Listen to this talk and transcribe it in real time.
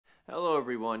Hello,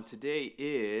 everyone. Today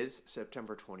is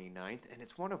September 29th, and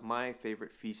it's one of my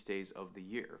favorite feast days of the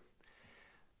year.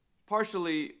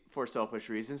 Partially for selfish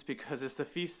reasons, because it's the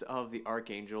feast of the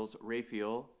archangels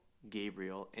Raphael,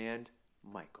 Gabriel, and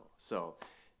Michael. So,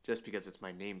 just because it's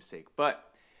my namesake. But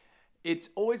it's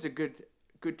always a good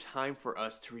time for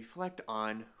us to reflect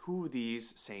on who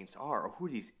these saints are, or who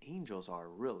these angels are,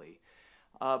 really.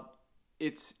 Uh,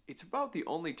 it's about the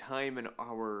only time in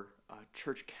our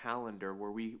church calendar where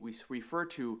we refer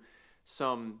to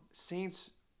some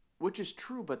saints, which is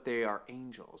true, but they are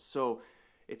angels. So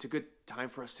it's a good time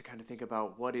for us to kind of think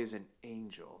about what is an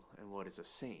angel and what is a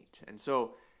saint. And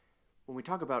so when we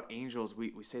talk about angels,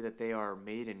 we say that they are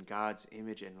made in God's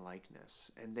image and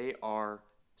likeness, and they are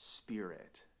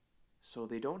spirit. So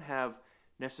they don't have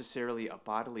necessarily a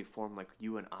bodily form like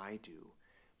you and I do,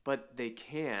 but they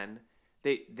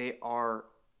are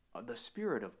the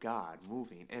Spirit of God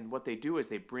moving. And what they do is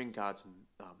they bring God's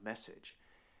message.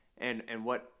 And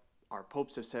what our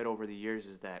popes have said over the years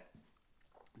is that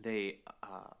they,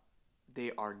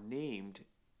 they are named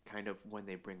kind of when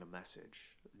they bring a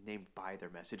message, named by their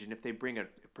message. And if they bring a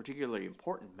particularly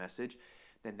important message,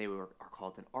 then are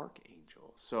called an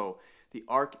archangel. So the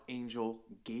archangel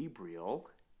Gabriel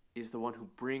is the one who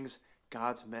brings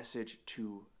God's message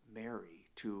to Mary,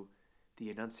 to the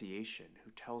Annunciation,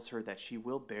 who tells her that she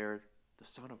will bear the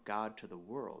Son of God to the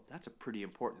world. That's a pretty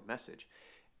important message.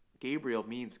 Gabriel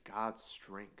means God's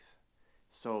strength.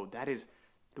 So that is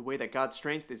the way that God's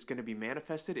strength is going to be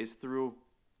manifested, is through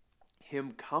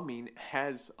him coming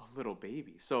as a little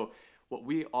baby. So what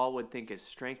we all would think is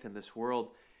strength in this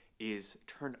world is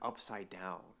turned upside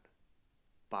down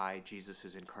by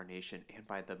Jesus' incarnation and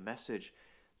by the message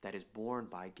that is borne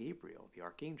by Gabriel, the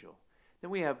archangel. Then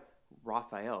we have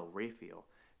Raphael,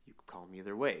 you could call him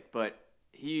either way, but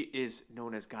he is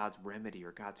known as God's remedy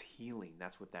or God's healing.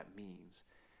 That's what that means.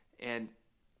 And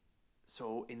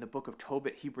so in the book of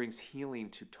Tobit, he brings healing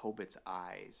to Tobit's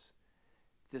eyes.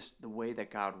 The way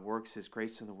that God works his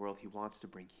grace in the world, he wants to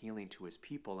bring healing to his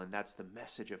people, and that's the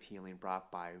message of healing brought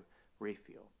by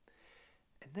Raphael.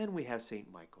 And then we have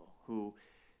Saint Michael,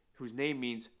 whose name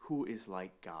means who is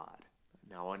like God.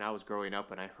 Now, when I was growing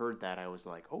up and I heard that, I was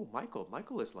like, oh,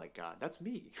 Michael is like God. That's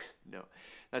me. No,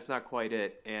 that's not quite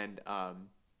it. And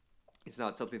it's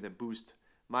not something that boosts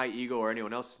my ego or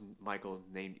anyone else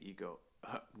named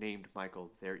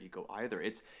Michael their ego either.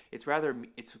 It's rather,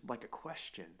 it's like a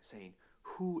question saying,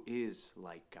 who is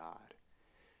like God?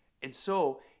 And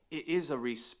so it is a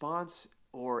response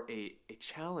or a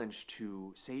challenge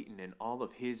to Satan and all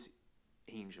of his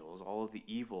angels, all of the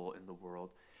evil in the world,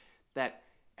 that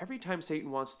every time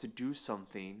Satan wants to do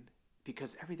something,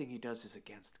 because everything he does is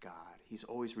against God, he's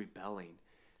always rebelling.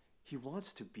 He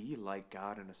wants to be like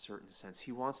God in a certain sense.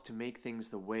 He wants to make things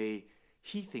the way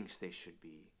he thinks they should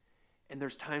be. And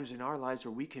there's times in our lives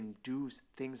where we can do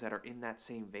things that are in that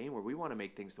same vein, where we want to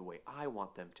make things the way I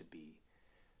want them to be.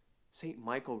 Saint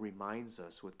Michael reminds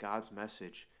us with God's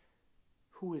message,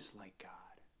 who is like God?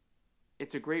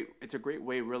 It's a great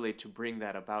way really to bring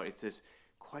that about. It's this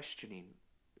questioning.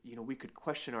 You know, we could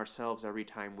question ourselves every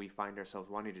time we find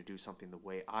ourselves wanting to do something the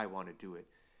way I want to do it.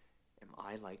 Am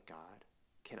I like God?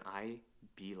 Can I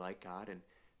be like God? And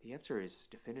the answer is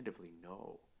definitively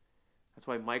no. That's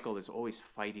why Michael is always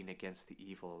fighting against the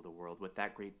evil of the world with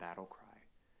that great battle cry.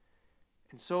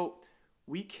 And so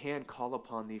we can call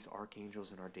upon these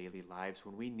archangels in our daily lives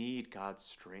when we need God's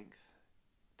strength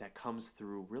that comes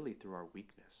through our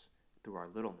weakness, through our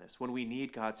littleness. When we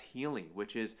need God's healing,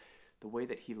 which is the way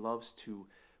that he loves to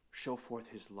show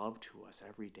forth his love to us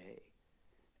every day.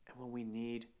 And when we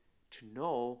need to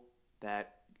know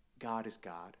that God is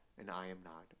God and I am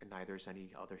not, and neither is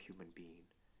any other human being.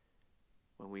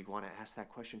 When we want to ask that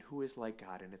question, who is like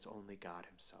God? And it's only God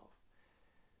himself.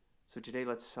 So today,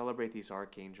 let's celebrate these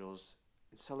archangels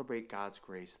and celebrate God's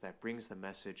grace that brings the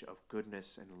message of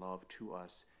goodness and love to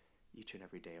us each and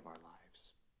every day of our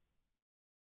lives.